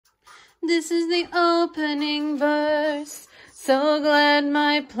This is the opening verse. So glad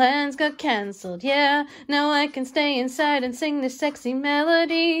my plans got cancelled, yeah. Now I can stay inside and sing this sexy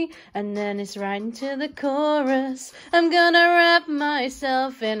melody. And then it's right into the chorus. I'm gonna wrap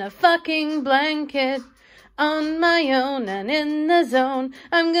myself in a fucking blanket. On my own and in the zone.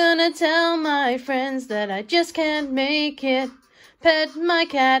 I'm gonna tell my friends that I just can't make it. Pet my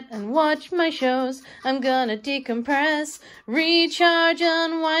cat and watch my shows. I'm gonna decompress, recharge,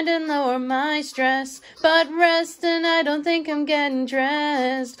 unwind and lower my stress. But rest and I don't think I'm getting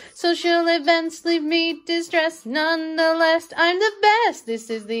dressed. Social events leave me distressed. Nonetheless, I'm the best. This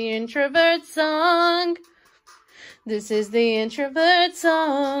is the introvert song. This is the introvert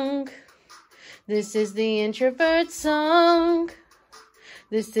song. This is the introvert song.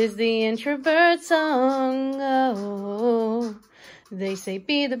 This is the introvert song. Oh. They say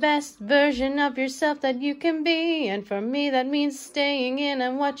be the best version of yourself that you can be. And for me that means staying in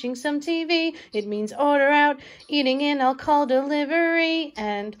and watching some TV. It means order out, eating in, I'll call delivery.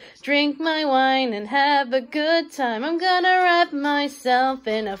 And drink my wine and have a good time. I'm gonna wrap myself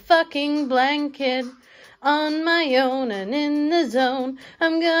in a fucking blanket. On my own and in the zone.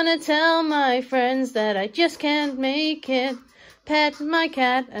 I'm gonna tell my friends that I just can't make it. Pet my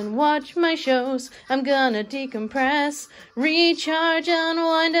cat and watch my shows. I'm gonna decompress, recharge,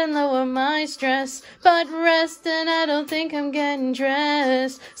 unwind and lower my stress. But rest and I don't think I'm getting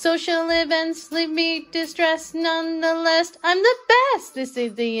dressed. Social events leave me distressed. Nonetheless, I'm the best. This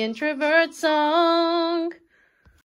is the introvert song.